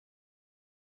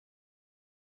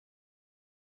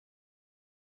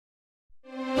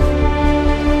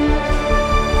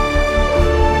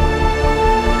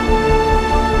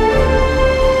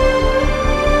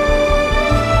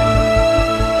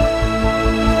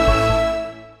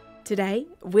Today,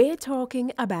 we're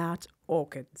talking about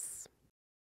orchids.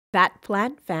 That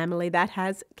plant family that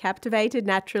has captivated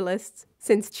naturalists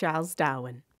since Charles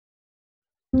Darwin.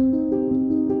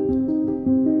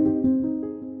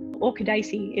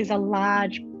 Orchidaceae is a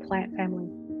large plant family.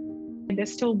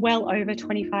 There's still well over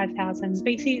 25,000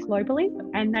 species globally,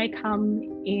 and they come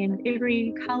in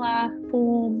every colour,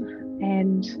 form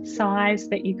and size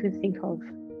that you could think of.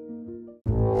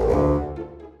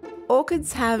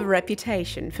 Orchids have a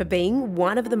reputation for being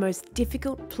one of the most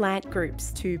difficult plant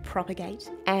groups to propagate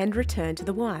and return to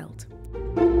the wild,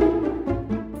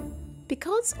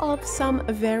 because of some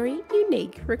very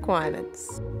unique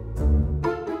requirements.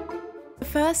 The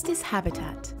first is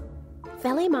habitat.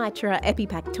 Phellimitra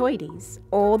epipactoides,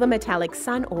 or the metallic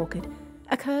sun orchid,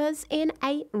 occurs in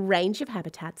a range of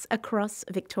habitats across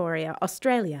Victoria,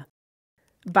 Australia.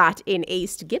 But in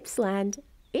East Gippsland,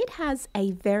 it has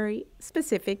a very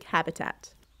specific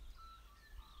habitat.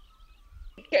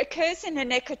 It occurs in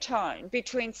an ecotone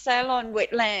between saline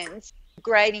wetlands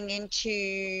grading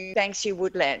into Banksia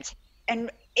woodlands. And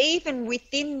even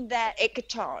within that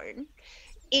ecotone,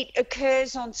 it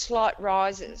occurs on slight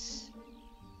rises.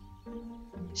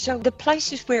 So the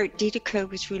places where it did occur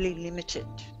was really limited.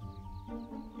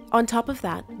 On top of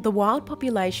that, the wild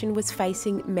population was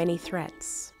facing many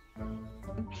threats.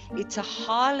 It's a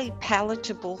highly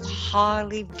palatable,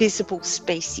 highly visible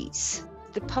species.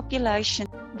 The population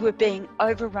were being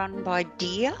overrun by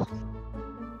deer.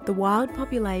 The wild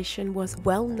population was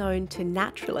well known to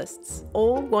naturalists,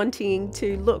 all wanting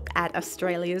to look at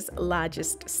Australia's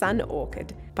largest sun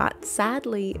orchid, but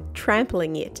sadly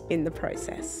trampling it in the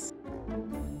process.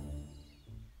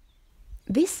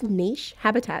 This niche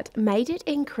habitat made it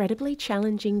incredibly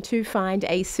challenging to find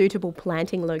a suitable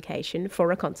planting location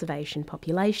for a conservation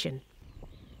population.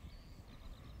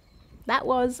 That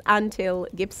was until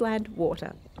Gippsland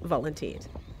Water volunteered.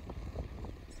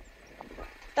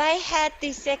 They had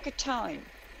this ecotone.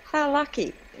 How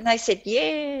lucky. And they said,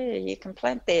 yeah, you can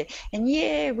plant there. And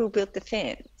yeah, we'll build the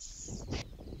fence.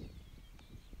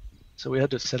 So we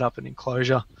had to set up an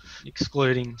enclosure,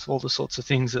 excluding all the sorts of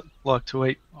things that like to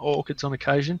eat orchids on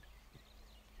occasion.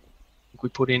 We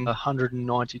put in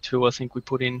 192, I think we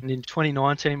put in. And in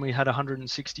 2019, we had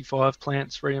 165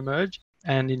 plants re-emerge.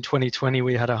 And in 2020,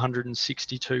 we had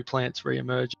 162 plants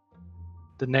re-emerge.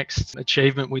 The next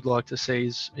achievement we'd like to see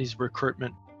is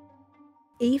recruitment.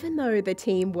 Even though the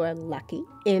team were lucky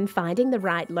in finding the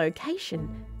right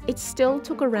location, it still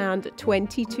took around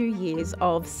 22 years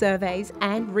of surveys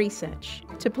and research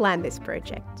to plan this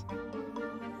project.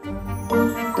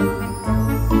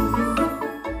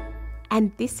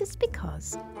 And this is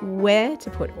because where to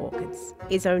put orchids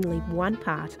is only one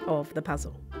part of the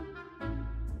puzzle.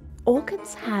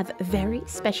 Orchids have very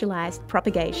specialised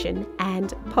propagation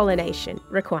and pollination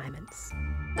requirements.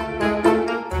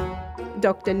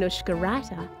 Dr. Noushka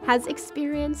Reiter has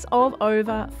experience of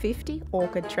over 50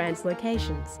 orchid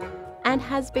translocations and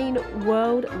has been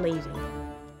world-leading,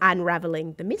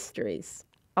 unravelling the mysteries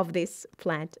of this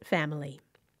plant family.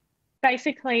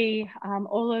 Basically,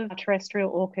 all of our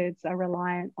terrestrial orchids are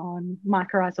reliant on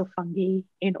mycorrhizal fungi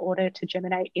in order to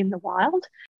germinate in the wild.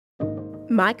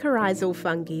 Mycorrhizal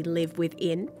fungi live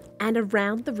within and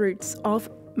around the roots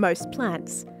of most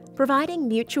plants, providing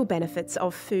mutual benefits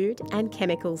of food and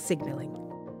chemical signalling.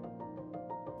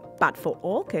 But for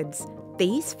orchids,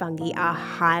 these fungi are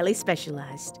highly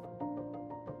specialised.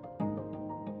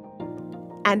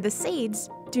 And the seeds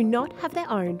do not have their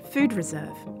own food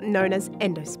reserve, known as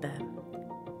endosperm.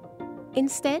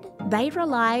 Instead, they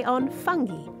rely on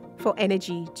fungi for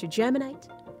energy to germinate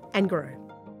and grow.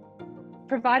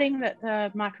 Providing that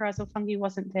the mycorrhizal fungi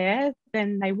wasn't there,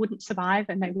 then they wouldn't survive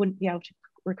and they wouldn't be able to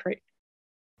recruit.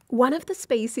 One of the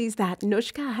species that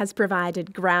Noushka has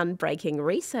provided groundbreaking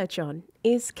research on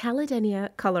is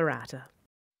Caledonia colorata.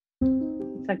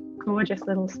 It's a gorgeous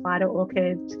little spider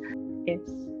orchid.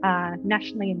 It's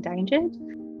nationally endangered,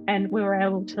 and we were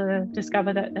able to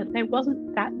discover that there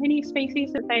wasn't that many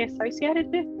species that they associated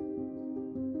with.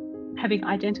 Having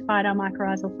identified our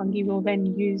mycorrhizal fungi, we'll then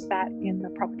use that in the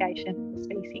propagation of the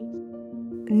species.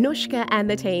 Noushka and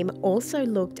the team also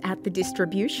looked at the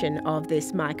distribution of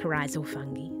this mycorrhizal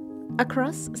fungi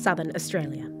across southern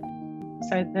Australia.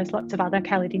 So there's lots of other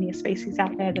Caledonia species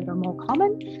out there that are more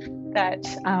common that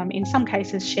in some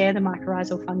cases share the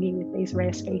mycorrhizal fungi with these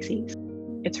rare species.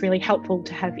 It's really helpful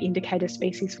to have indicator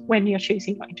species when you're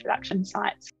choosing your introduction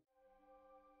sites.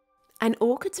 An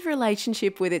orchid's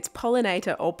relationship with its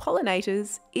pollinator or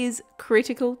pollinators is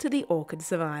critical to the orchid's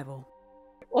survival.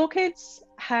 Orchids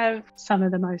have some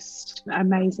of the most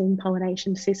amazing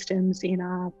pollination systems in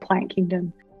our plant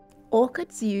kingdom.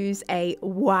 Orchids use a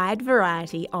wide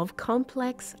variety of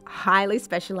complex, highly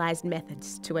specialised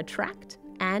methods to attract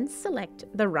and select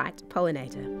the right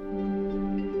pollinator.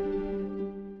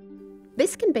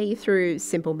 This can be through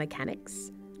simple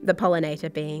mechanics, the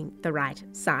pollinator being the right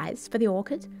size for the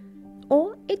orchid,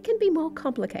 or it can be more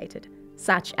complicated,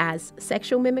 such as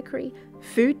sexual mimicry,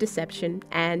 food deception,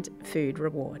 and food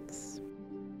rewards.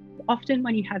 Often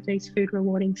when you have these food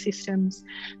rewarding systems,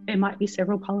 there might be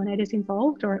several pollinators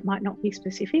involved, or it might not be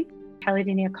specific.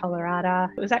 Caladinia colorata,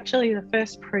 it was actually the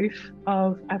first proof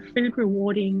of a food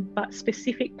rewarding but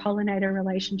specific pollinator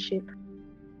relationship.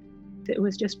 It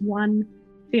was just one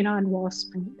thin-eyed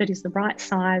wasp that is the right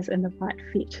size and the right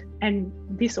fit. And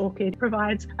this orchid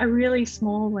provides a really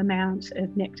small amount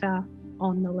of nectar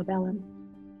on the labellum.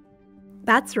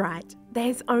 That's right,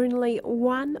 there's only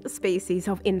one species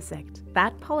of insect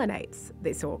that pollinates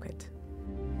this orchid.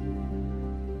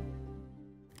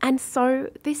 And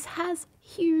so this has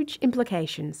huge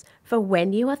implications for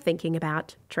when you are thinking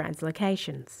about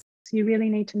translocations. So you really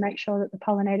need to make sure that the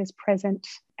pollinator is present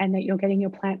and that you're getting your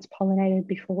plants pollinated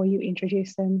before you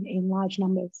introduce them in large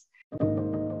numbers.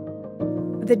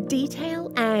 The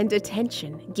detail and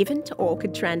attention given to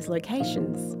orchid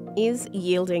translocations is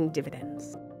yielding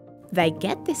dividends. They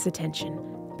get this attention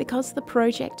because the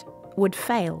project would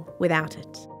fail without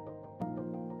it.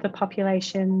 The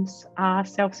populations are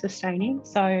self-sustaining,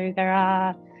 so there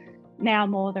are now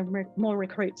more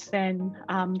recruits than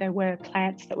there were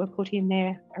plants that were put in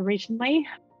there originally.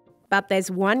 But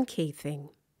there's one key thing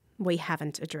we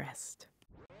haven't addressed.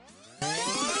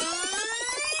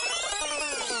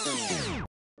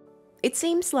 It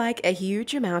seems like a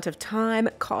huge amount of time,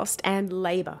 cost, and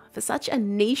labour for such a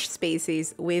niche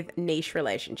species with niche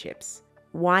relationships.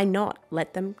 Why not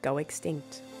let them go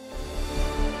extinct?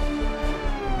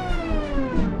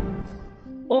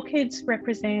 Orchids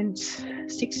represent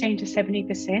 16 to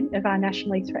 70% of our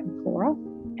nationally threatened flora,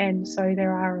 and so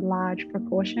there are a large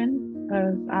proportion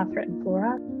of our threatened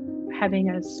flora. Having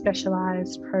a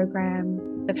specialised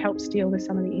program that helps deal with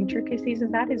some of the intricacies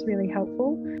of that is really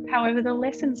helpful. However, the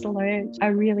lessons learned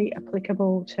are really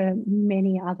applicable to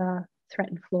many other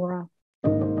threatened flora.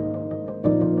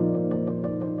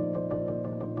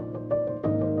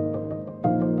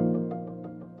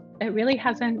 It really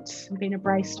hasn't been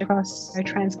embraced across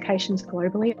translocations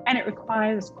globally, and it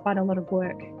requires quite a lot of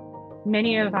work.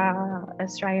 Many of our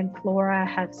Australian flora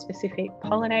have specific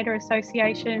pollinator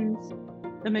associations.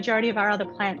 The majority of our other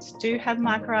plants do have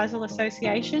mycorrhizal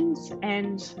associations,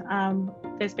 and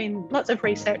there's been lots of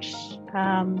research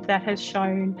that has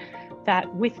shown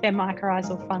that with their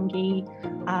mycorrhizal fungi,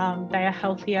 they are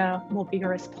healthier, more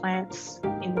vigorous plants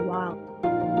in the wild.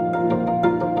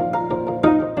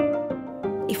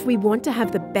 If we want to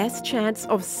have the best chance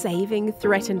of saving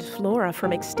threatened flora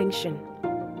from extinction,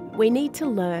 we need to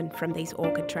learn from these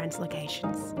orchid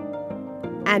translocations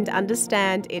and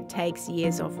understand it takes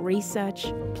years of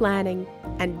research, planning,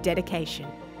 and dedication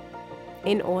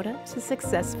in order to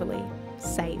successfully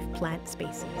save plant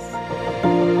species.